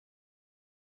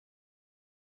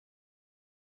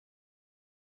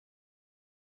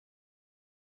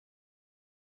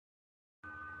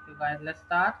Guys, let's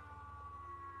start.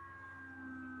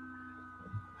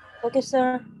 Okay,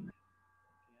 sir.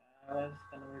 I was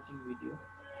converting video.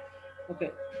 Okay,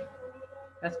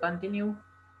 let's continue.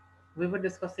 We were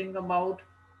discussing about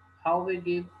how we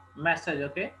give message.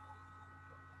 Okay,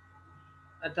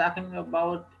 talking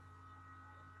about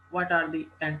what are the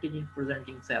antigen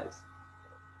presenting cells,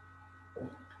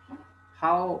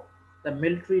 how the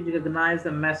military recognize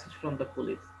the message from the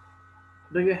police.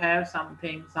 Do you have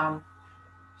something, some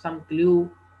clue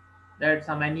that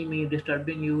some enemy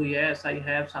disturbing you? Yes, I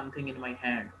have something in my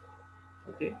hand.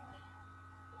 Okay,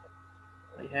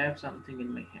 I have something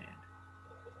in my hand.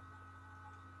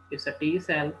 It's a T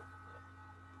cell.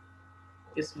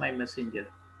 It's my messenger.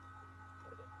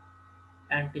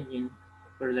 Antigen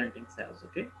presenting cells.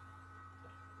 Okay,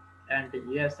 and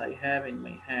yes, I have in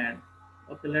my hand.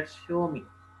 Okay, let's show me.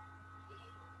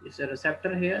 It's a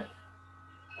receptor here.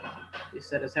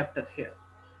 It's a receptor here.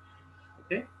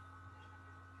 Okay,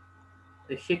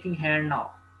 the shaking hand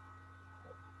now.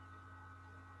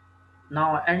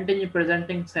 Now antigen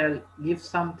presenting cell gives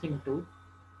something to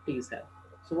T cell.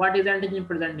 So what is antigen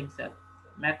presenting cell?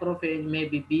 Macrophage,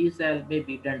 maybe B cell,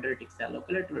 maybe dendritic cell.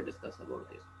 Okay, let's discuss about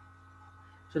this.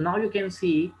 So now you can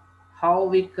see how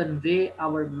we convey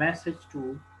our message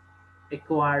to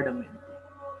acquired immunity.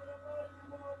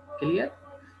 Clear?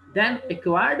 Then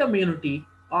acquired immunity,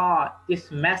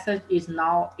 this message is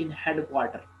now in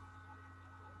headquarter.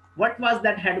 What was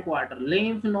that headquarter?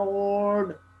 Lymph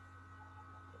node.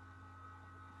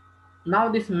 Now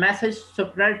this message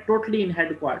spread totally in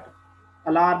headquarter.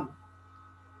 Alarm.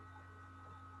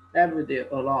 Every day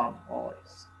alarm. Oh,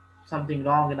 it's something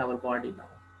wrong in our body now.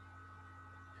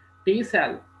 T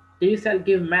cell. T cell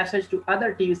give message to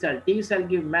other T cell. T cell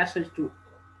give message to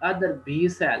other B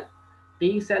cell.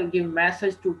 T cell give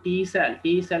message to T cell.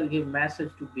 T cell give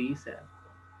message to B cell.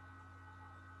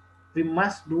 We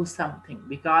must do something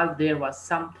because there was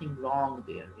something wrong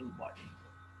there in body.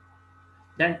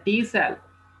 Then T cell.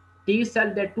 T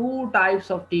cell, there are two types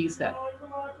of T cell.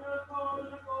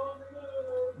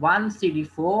 One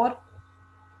CD4,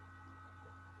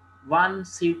 one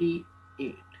CD8.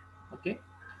 Okay.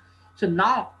 So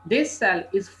now this cell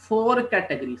is four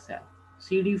category cell.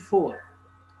 CD4.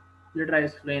 Let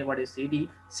us explain what is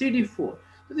CD4. So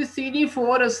the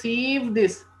CD4 receive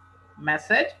this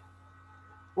message.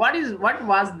 What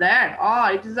was that?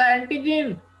 It is an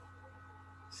antigen.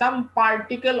 Some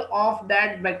particle of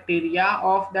that bacteria,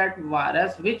 of that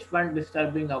virus, which one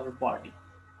disturbing our body.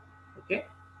 Okay,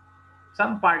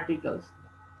 some particles.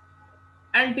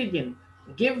 Antigen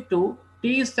give to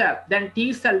T cell, then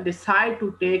T cell decide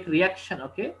to take reaction.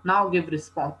 Okay, now give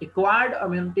response. Acquired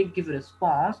immunity give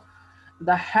response.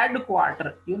 The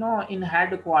headquarter, in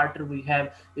headquarter we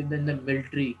have in the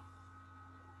military.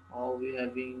 Oh, we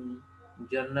having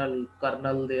general,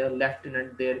 colonel there,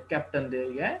 lieutenant there, captain there.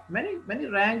 Yeah, many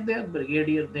rank there,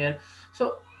 brigadier there.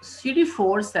 So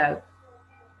CD4 cell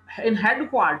in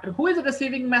headquarter, who is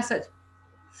receiving message?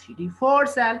 CD4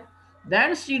 cell.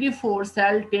 Then CD4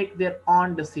 cell take their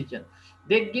own decision.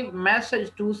 They give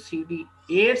message to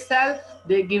CD8 cell.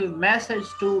 They give message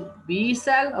to B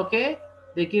cell. Okay,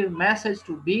 they give message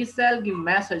to B cell. Give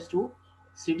message to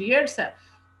CD8 cell.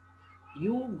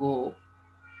 You go.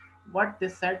 What they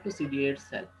said to CD8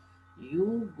 cell?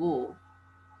 You go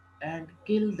and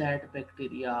kill that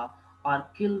bacteria or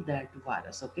kill that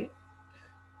virus. Okay.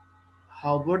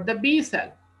 How about the B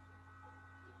cell?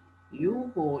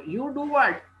 You go, you do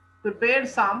what? Prepare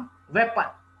some weapon.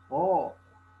 Oh,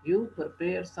 you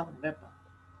prepare some weapon.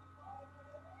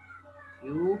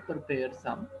 You prepare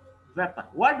some weapon.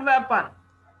 What weapon?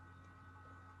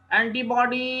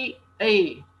 Antibody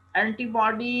A,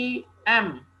 antibody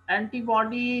M,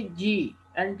 antibody G,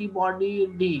 antibody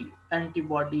D,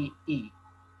 antibody E.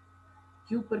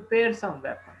 You prepare some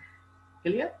weapon.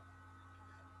 Clear?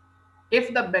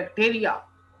 If the bacteria,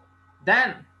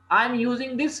 then I'm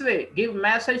using this way. Give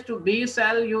message to B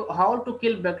cell, you how to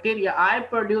kill bacteria. I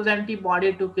produce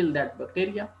antibody to kill that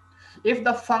bacteria. If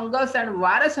the fungus and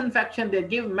virus infection, they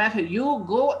give message, you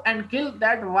go and kill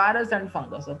that virus and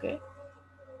fungus. Okay,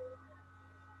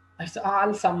 it's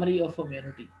all summary of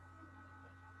immunity.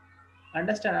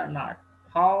 Understand or not?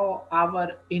 How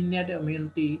our innate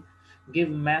immunity give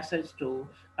message to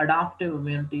adaptive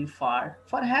immunity for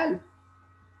help.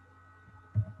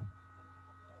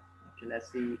 Okay,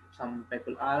 let's see. Some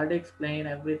people already explain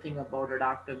everything about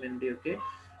adaptive immunity. Okay,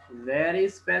 very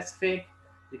specific,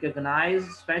 recognize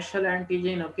special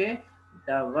antigen. Okay,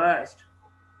 the worst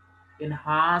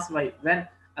enhanced by when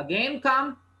again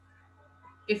come,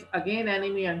 if again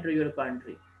enemy enter your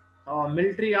country. Oh,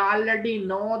 military already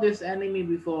know this enemy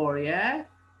before. Yeah,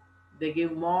 they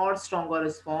give more stronger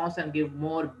response and give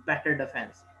more better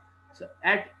defense. So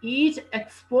at each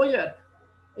exposure,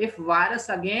 if virus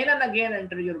again and again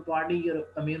enter your body, your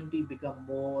immunity become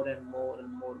more and more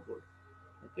and more good.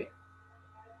 Okay,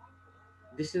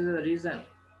 this is the reason,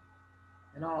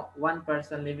 one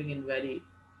person living in very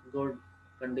good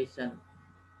condition,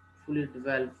 fully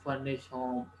developed, furnished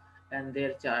home, and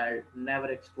their child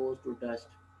never exposed to dust,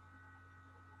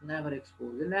 never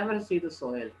exposed. They never see the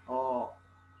soil. Oh,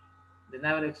 they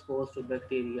never exposed to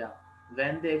bacteria.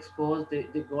 When they exposed, they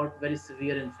got very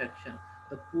severe infection.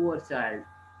 The poor child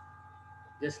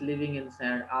just living in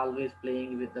sand, always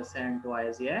playing with the sand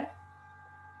toys, yeah,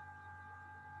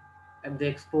 and they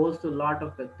exposed to a lot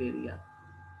of bacteria.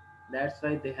 That's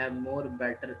why they have more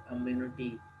better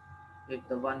immunity. If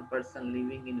the one person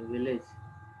living in village,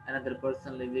 another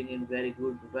person living in very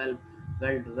good, well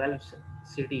developed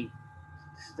city.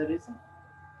 This is the reason.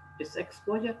 It's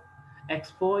exposure.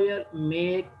 Exposure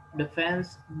make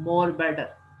defense more better.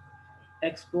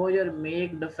 Exposure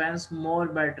make defense more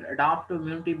better. Adaptive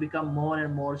immunity become more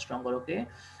and more stronger. Okay,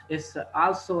 it's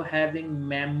also having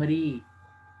memory.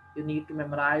 You need to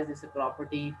memorize this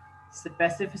property.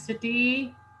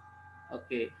 Specificity.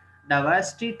 Okay,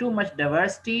 diversity, too much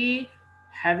diversity,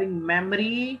 having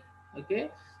memory.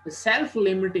 Okay, the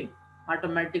self-limiting,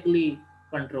 automatically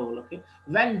control. Okay,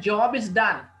 when job is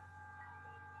done,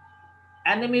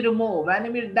 enemy remove,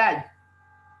 enemy dead,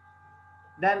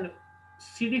 then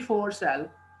CD4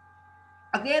 cell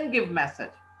again give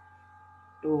message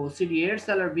to CD8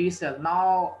 cell or B cell.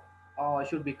 Now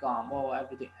should be calm. Oh,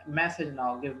 everything message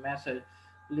now, give message.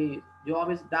 Please,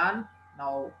 job is done.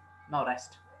 Now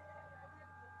rest.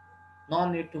 No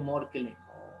need to more killing.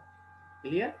 Oh,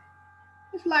 clear?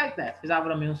 It's like that. Is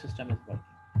our immune system is working.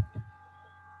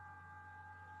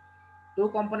 Two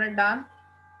component done.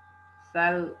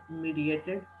 Cell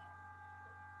mediated.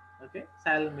 Okay,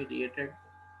 cell mediated.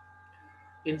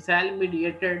 In cell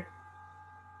mediated,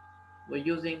 we're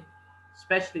using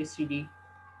especially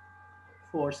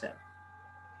CD4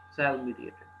 cell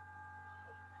mediated.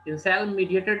 In cell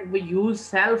mediated, we use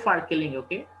cell for killing.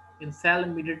 Okay, in cell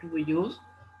mediated, we use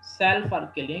cell for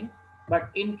killing. But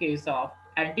in case of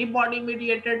antibody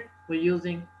mediated, we're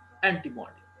using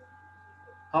antibody.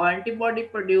 How antibody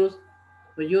produced?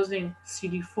 We're using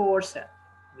CD4 cell.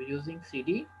 We're using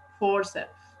CD4 cell.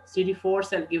 CD4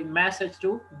 cell give message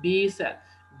to B cell.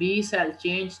 B cell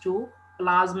change to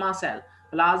plasma cell.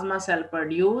 Plasma cell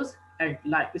produce and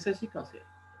like it's a sequence here.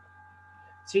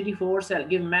 CD4 cell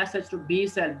give message to B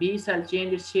cell. B cell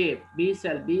change its shape. B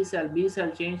cell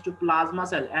change to plasma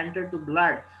cell. Enter to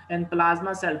blood and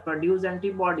plasma cell produce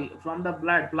antibody from the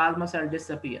blood. Plasma cell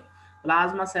disappear.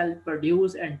 Plasma cell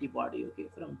produce antibody. Okay,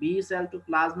 from B cell to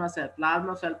plasma cell.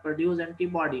 Plasma cell produce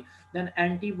antibody. Then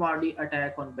antibody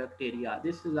attack on bacteria.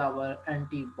 This is our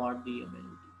antibody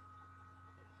immunity.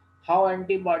 How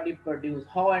antibody produce,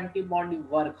 how antibody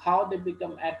work, how they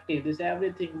become active. This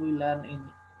everything we learn in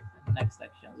next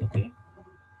sections. Okay,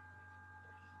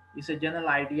 it's a general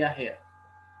idea here.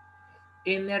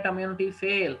 Innate immunity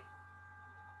fail,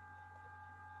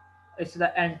 it's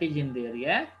the antigen there,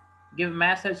 yeah. Give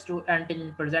message to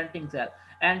antigen presenting cell.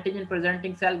 Antigen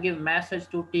presenting cell give message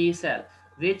to T cell.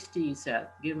 Which T cell?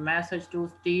 Give message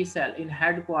to T cell in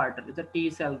headquarter. It's a T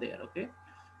cell there, okay.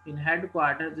 In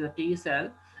headquarters, the T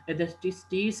cell. This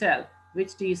T cell,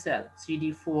 which T cell?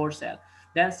 CD4 cell.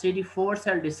 Then CD4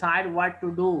 cell decide what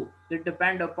to do. It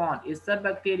depend upon it's a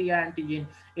bacteria antigen,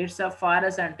 it's a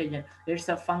virus antigen, it's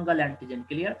a fungal antigen.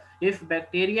 Clear? If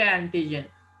bacteria antigen,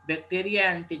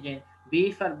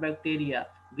 B for bacteria,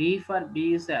 B for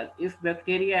B cell. If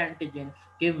bacteria antigen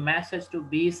give message to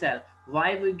B cell,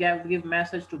 why we give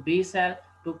message to B cell?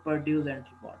 To produce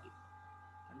antibody.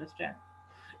 Understand?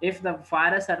 If the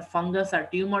virus or fungus or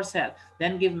tumor cell,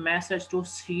 then give message to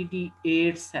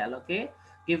CD8 cell. Okay,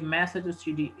 give message to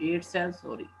CD8 cell.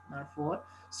 Sorry, not for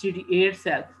CD8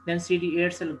 cell. Then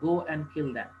CD8 cell go and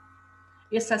kill them.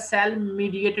 It's a cell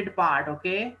mediated part.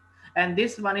 Okay, and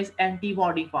this one is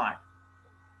antibody part.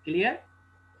 Clear?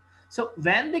 So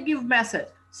when they give message,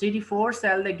 CD4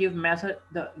 cell, they give message.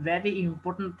 The very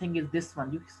important thing is this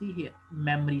one. You see here,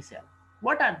 memory cell.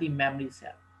 What are the memory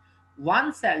cell?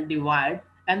 One cell divide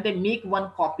and they make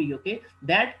one copy. Okay,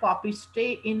 that copy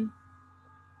stay in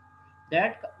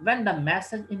that when the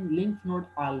message in lymph node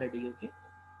already. Okay,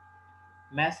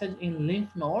 message in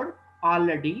lymph node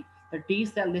already, the T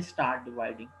cell they start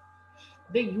dividing.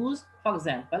 They use, for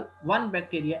example, one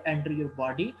bacteria enter your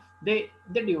body, they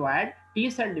divide, T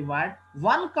cell divide,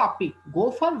 one copy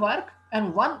go for work,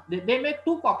 and one they make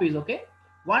two copies. Okay,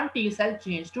 one T cell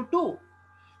change to two,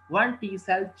 one T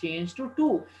cell change to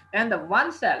two, and the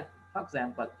one cell For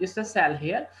example, it's a cell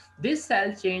here. This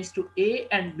cell changed to A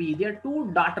and B. They are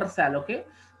two daughter cell. Okay,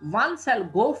 one cell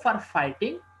go for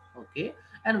fighting. Okay,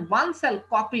 and one cell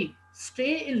copy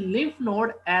stay in lymph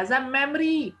node as a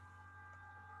memory.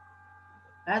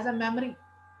 As a memory.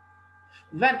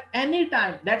 When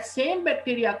anytime that same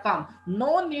bacteria come,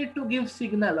 no need to give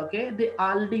signal. Okay,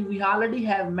 we already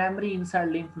have memory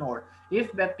inside lymph node.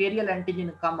 If bacterial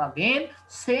antigen come again,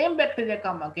 same bacteria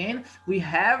come again, we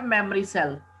have memory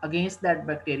cell against that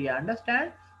bacteria.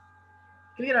 Understand?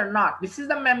 Clear or not? This is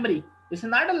the memory. It's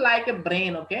not like a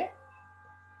brain. Okay,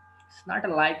 it's not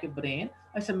like a brain.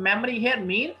 It's a memory. Here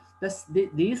mean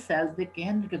these cells, they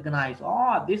can recognize,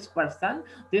 oh, this person,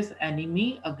 this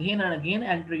enemy again and again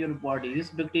enter your body. This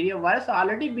bacteria virus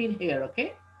already been here.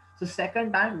 Okay, so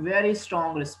second time very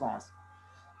strong response.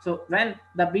 So when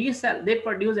the B cell, they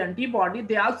produce antibody,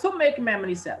 they also make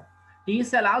memory cell. T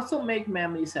cell also make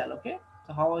memory cell. Okay,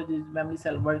 so how is this memory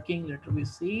cell working? Let me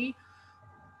see.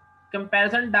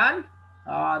 Comparison done.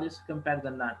 This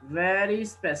comparison done. Very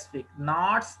specific,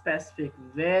 not specific,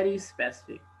 very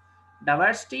specific.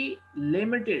 Diversity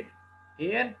limited.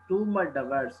 Here too much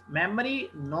diverse.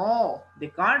 Memory, no, they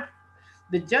can't.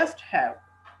 They just have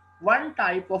one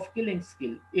type of killing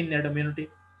skill, innate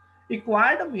immunity.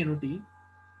 Acquired immunity,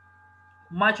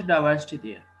 much diversity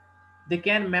there. They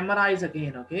can memorize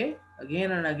again. Okay,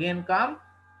 again and again come,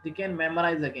 they can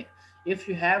memorize again. If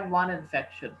you have one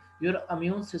infection, your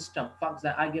immune system, for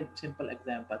example, I give simple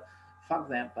example. For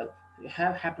example, you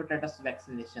have hepatitis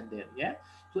vaccination there. Yeah,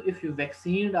 so if you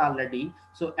vaccinated already,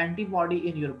 so antibody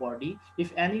in your body,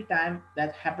 if any time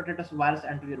that hepatitis virus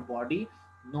enter your body,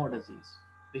 no disease,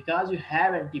 because you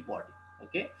have antibody.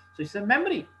 Okay, so it's a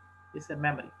memory. It's a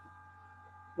memory.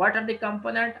 What are the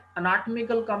component?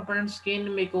 Anatomical component, skin,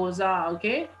 mucosa.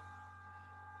 Okay,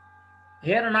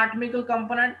 here anatomical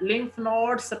component, lymph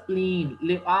node, spleen,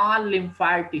 all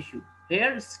lymphoid tissue.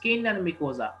 Here skin and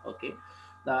mucosa. Okay,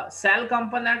 the cell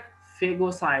component,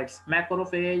 phagocytes,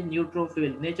 macrophage,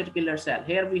 neutrophil, nature killer cell.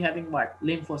 Here we having what?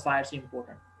 Lymphocytes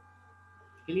important.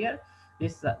 Clear?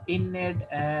 This is innate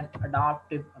and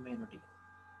adaptive immunity.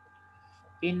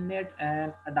 Innate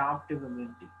and adaptive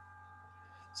immunity.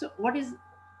 So what is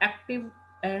active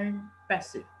and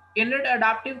passive? Innate,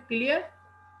 adaptive, clear?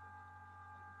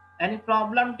 Any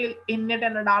problem till innate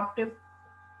and adaptive?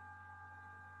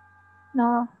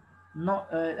 No. No,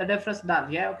 a difference done.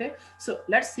 Yeah, okay. So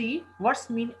let's see what's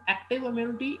mean active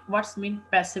immunity, what's mean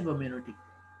passive immunity.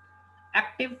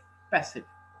 Active, passive.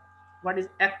 What is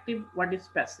active? What is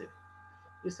passive?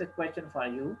 This is a question for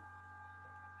you.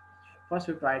 First,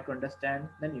 you try to understand,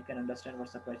 then you can understand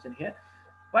what's the question here.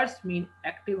 What's mean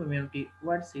active immunity?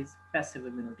 What is passive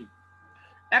immunity?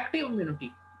 Active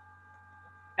immunity.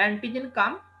 Antigen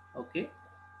come, okay,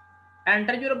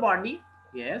 enter your body,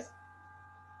 yes,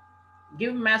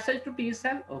 give message to T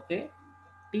cell, okay,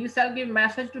 T cell give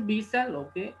message to B cell,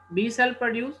 okay, B cell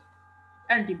produce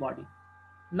antibody.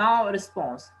 Now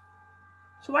response.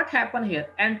 So what happened here?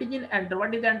 Antigen enter.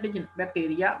 What is antigen?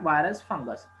 Bacteria, virus,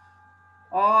 fungus.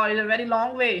 Oh, it's a very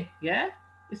long way. Yeah,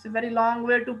 it's a very long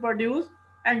way to produce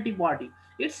antibody.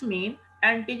 It's mean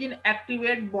antigen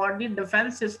activate body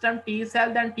defense system T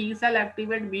cell, then T cell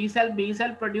activate B cell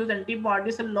produce antibody.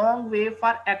 It's a long way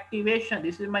for activation.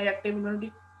 This is my active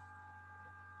immunity.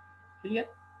 Clear?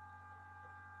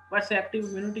 What's active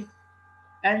immunity?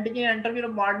 Antigen enter your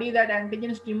body, that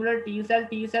antigen stimulate T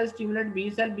cell stimulate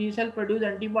B cell produce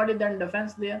antibody, then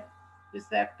defense there. This is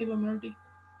the active immunity.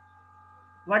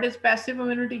 What is passive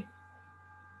immunity?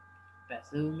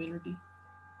 Passive immunity.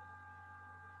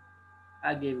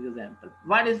 I gave you example.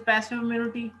 What is passive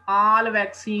immunity? All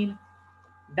vaccine,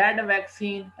 dead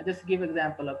vaccine. I just give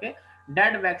example, okay?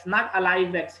 Dead vaccine, not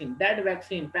alive vaccine. Dead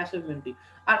vaccine, passive immunity.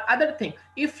 Or other thing,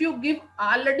 if you give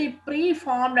already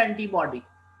pre-formed antibody,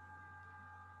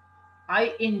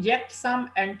 I inject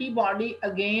some antibody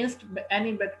against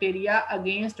any bacteria,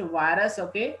 against virus,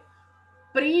 okay?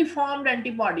 Pre-formed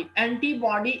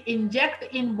antibody inject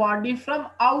in body from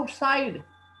outside.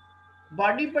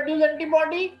 Body produce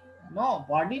antibody? No,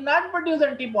 body not produce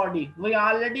antibody. We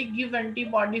already give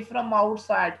antibody from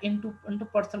outside into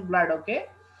person blood, okay?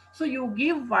 So you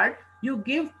give what? You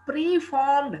give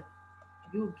preformed.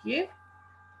 You give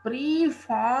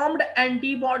preformed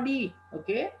antibody,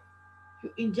 okay?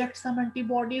 You inject some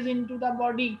antibodies into the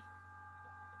body.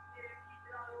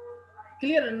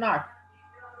 Clear or not?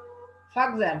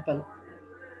 For example,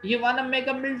 you wanna make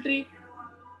a military.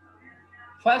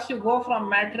 First you go from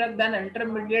matric, then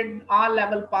intermediate, all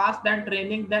level pass, then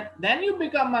training, then you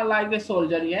become like a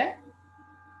soldier, yeah?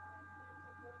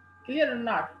 Clear or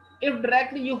not? If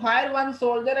directly you hire one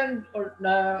soldier and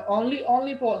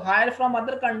hire from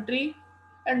other country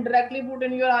and directly put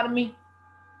in your army,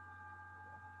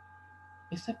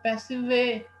 it's a passive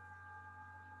way.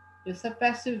 It's a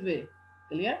passive way.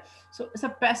 Clear? So it's a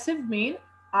passive mean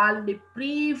all the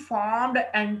preformed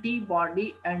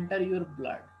antibody enter your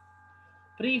blood.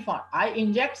 Preformed. I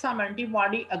inject some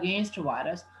antibody against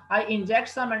virus. I inject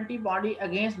some antibody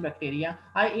against bacteria.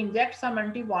 I inject some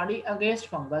antibody against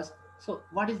fungus. So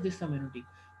what is this immunity?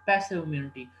 Passive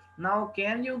immunity. Now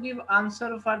can you give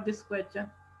answer for this question?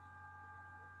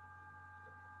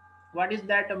 What is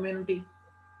that immunity?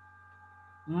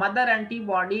 Mother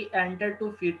antibody enter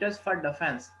to fetus for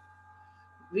defense.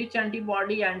 Which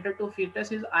antibody enter to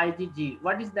fetus is IgG.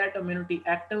 What is that immunity?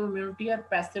 Active immunity or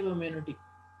passive immunity?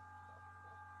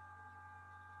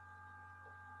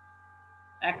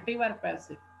 Active or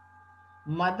passive?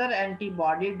 Mother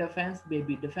antibody defense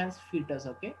baby, defense fetus,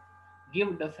 okay?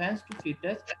 Give defense to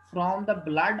fetus from the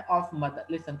blood of mother.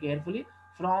 Listen carefully.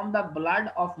 From the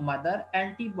blood of mother,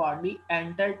 antibody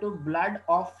enter to blood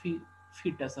of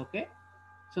fetus, okay?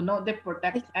 So now they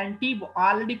protect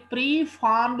already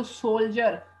preformed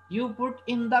soldier you put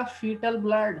in the fetal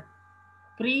blood.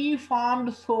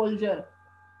 Preformed soldier.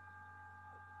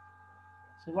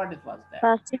 So what it was that?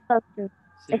 Passive passive.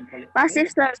 Simple. Passive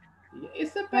sir.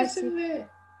 It's a passive Passive. way.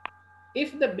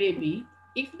 If the baby,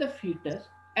 if the fetus,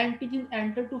 antigen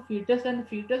enter to fetus and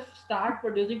fetus start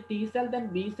producing T cell, then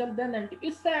B cell, then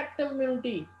it's the active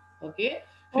immunity. Okay,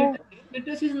 Oh,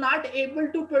 fetus is not able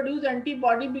to produce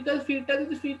antibody because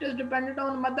fetus dependent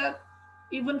on mother,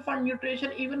 even for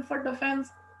nutrition, even for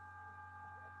defense.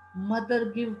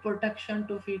 Mother give protection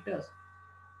to fetus.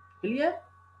 Clear?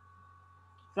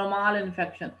 From all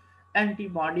infection,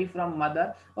 antibody from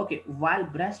mother, okay, while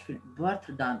breastfeed birth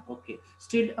done, okay,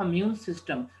 still immune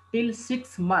system till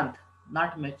 6 month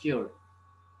not matured.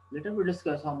 Later we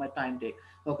discuss how much time take,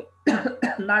 okay.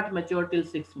 Not mature till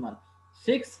 6 month.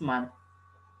 6 month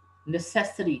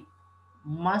necessary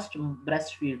must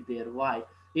breastfeed there. Why?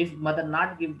 If mother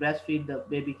not give breastfeed, the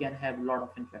baby can have a lot of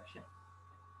infection.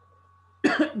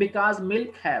 Because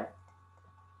milk have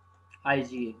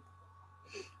IgA.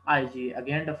 IgA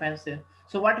again defensive.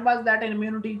 So what was that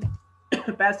immunity?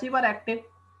 Passive or active?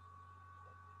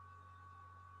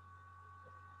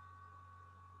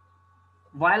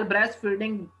 While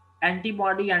breastfeeding,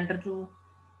 antibody enter to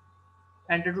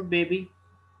baby.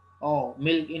 Oh,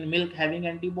 milk, in milk having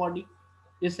antibody.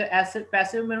 Is a acid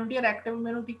passive immunity or active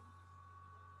immunity?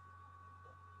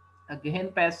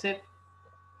 Again passive.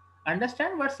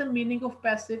 Understand what's the meaning of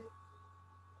passive?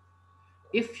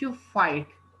 If you fight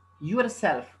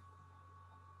yourself,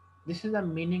 this is the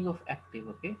meaning of active.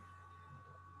 Okay.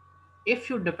 If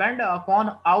you depend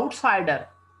upon outside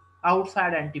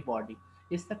antibody,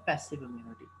 it's the passive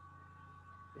immunity.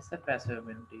 It's the passive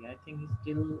immunity. I think it's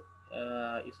still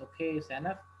it's okay. It's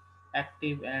enough.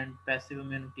 Active and passive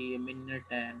immunity, minute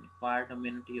and acquired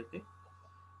immunity. Okay.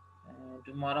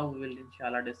 Tomorrow we will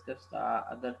inshallah discuss the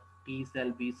other T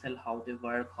cell, B cell, how they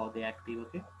work, how they active.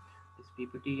 Okay. This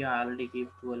PPT I already gave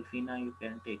to Alfina. You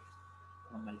can take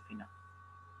from Alfina.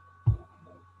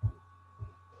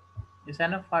 It's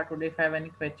enough for today. If I have any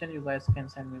question, you guys can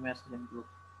send me message in group.